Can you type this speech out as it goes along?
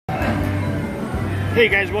Hey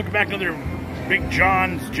guys, welcome back to another Big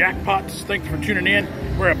John's Jackpots. Thanks for tuning in.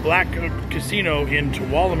 We're at Black Casino in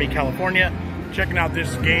Tuolumne, California. Checking out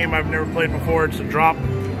this game I've never played before. It's a drop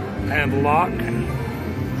and lock.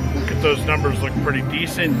 Look at those numbers, look pretty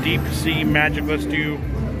decent. Deep sea magic. Let's do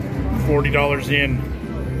 $40 in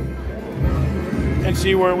and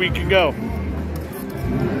see where we can go.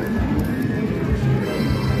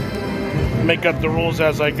 Make up the rules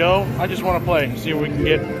as I go. I just want to play, see what we can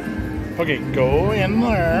get. Okay, go in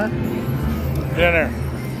there. Get in there.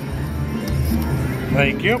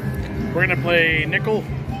 Thank you. We're gonna play nickel.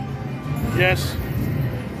 Yes.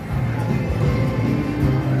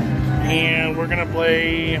 And we're gonna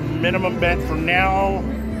play minimum bet for now.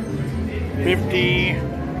 50.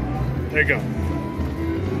 There you go.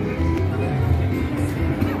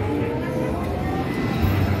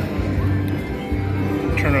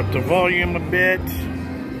 Turn up the volume a bit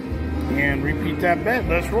and repeat that bet.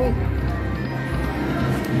 Let's roll.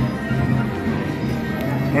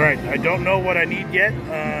 All right, I don't know what I need yet. See,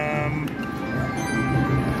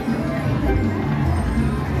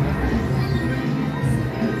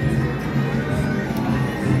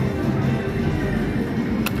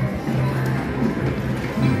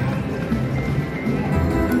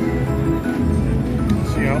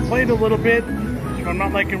 I'll play it a little bit. If I'm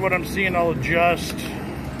not liking what I'm seeing, I'll adjust,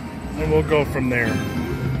 and we'll go from there.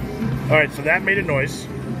 All right, so that made a noise.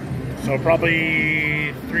 So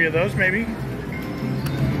probably 3 of those, maybe.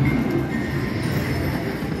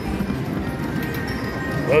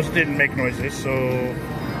 Those didn't make noises, so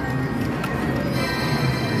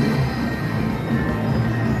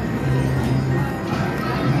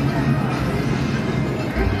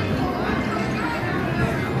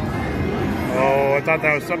oh, I thought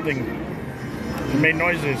that was something. It made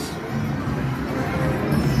noises.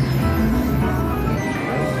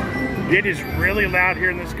 It is really loud here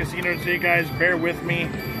in this casino today, guys. Bear with me.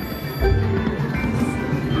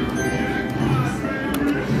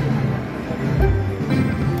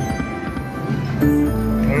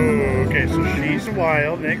 Okay, so she's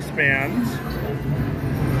wild and expands.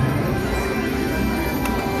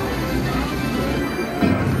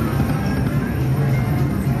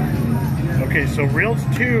 Okay, so reels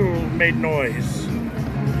 2 made noise.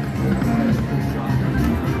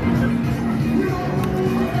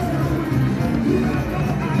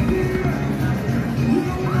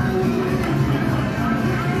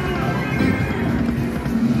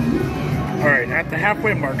 At the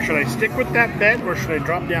halfway mark, should I stick with that bet or should I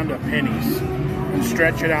drop down to pennies and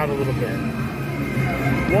stretch it out a little bit?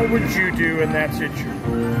 What would you do in that situation?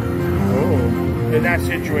 Oh, in that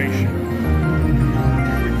situation.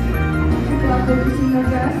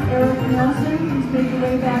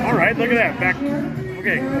 All right, look at that. Back.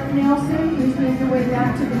 Okay. Eric Nelson, please make your way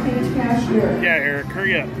back to the page cashier. Yeah, Eric,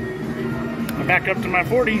 hurry up. I'm back up to my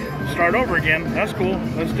 40. Start over again. That's cool.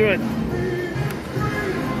 Let's do it.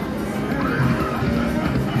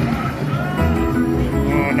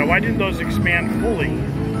 Now, why didn't those expand fully?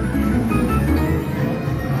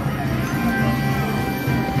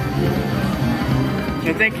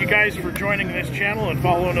 So thank you guys for joining this channel and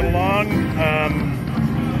following along.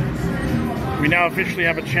 We now officially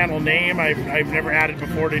have a channel name. I've never added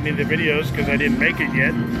before to any of the videos because I didn't make it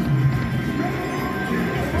yet.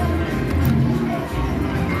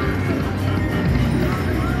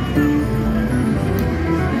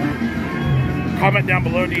 Comment down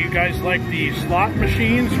below, do you guys like the slot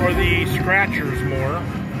machines or the scratchers more?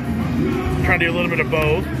 I'm trying to do a little bit of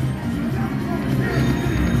both.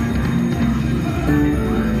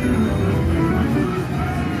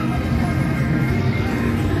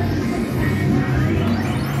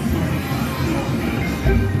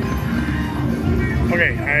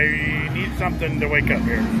 Okay, I need something to wake up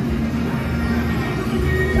here.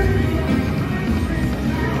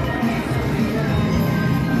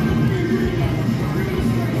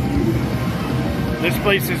 This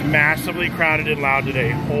place is massively crowded and loud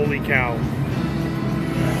today. Holy cow.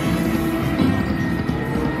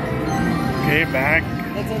 Okay, back.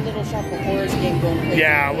 That's a Little Shop of Horrors game going on.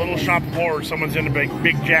 Yeah, a Little Shop of Horrors. Someone's in a big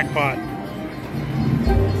jackpot.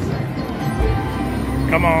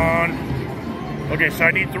 Come on. Okay, so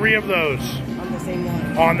I need 3 of those. On the same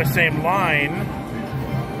line. On the same line.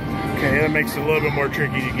 Okay, that makes it a little bit more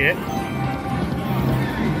tricky to get.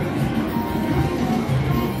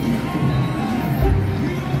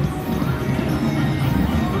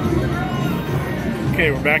 Okay,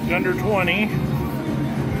 we're back to under 20.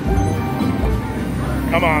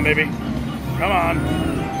 Come on, baby. Come on.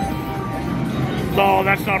 Oh,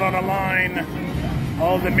 that's not on a line.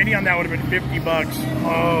 Oh, the mini on that would have been 50 bucks.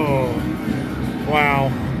 Oh, wow.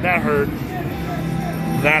 That hurt.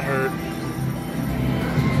 That hurt.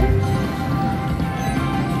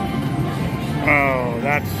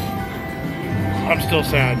 still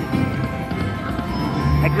sad.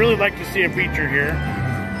 I'd really like to see a feature here.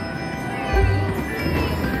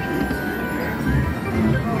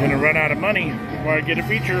 Gonna run out of money before I get a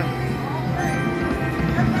feature.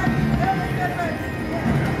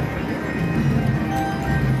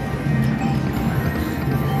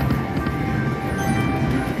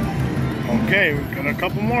 Okay, we've got a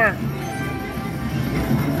couple more.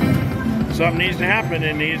 Something needs to happen.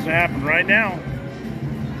 It needs to happen right now.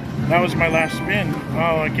 That was my last spin.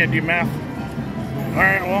 Oh, I can't do math.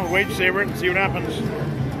 Alright, well, wait, savor it and see what happens.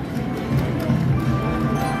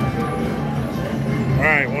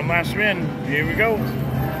 Alright, one last spin. Here we go.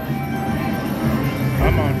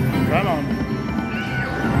 Come on, come on.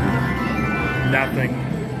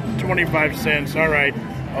 Nothing. 25 cents, alright.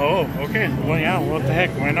 Oh, okay. Well, yeah, what the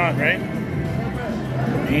heck? Why not, right?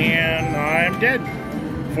 And I'm dead.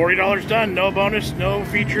 $40 done. No bonus, no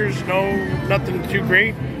features, nothing too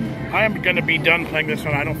great. I am going to be done playing this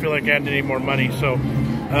one. I don't feel like adding any more money, so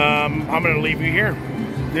I'm going to leave you here.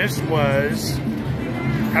 This was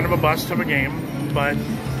kind of a bust of a game, but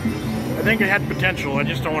I think it had potential. I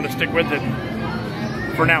just don't want to stick with it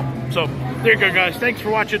for now. So there you go, guys. Thanks for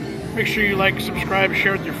watching. Make sure you like, subscribe,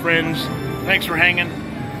 share with your friends. Thanks for hanging.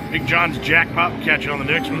 Big John's Jackpot. Catch you on the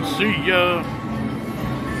next one. See ya.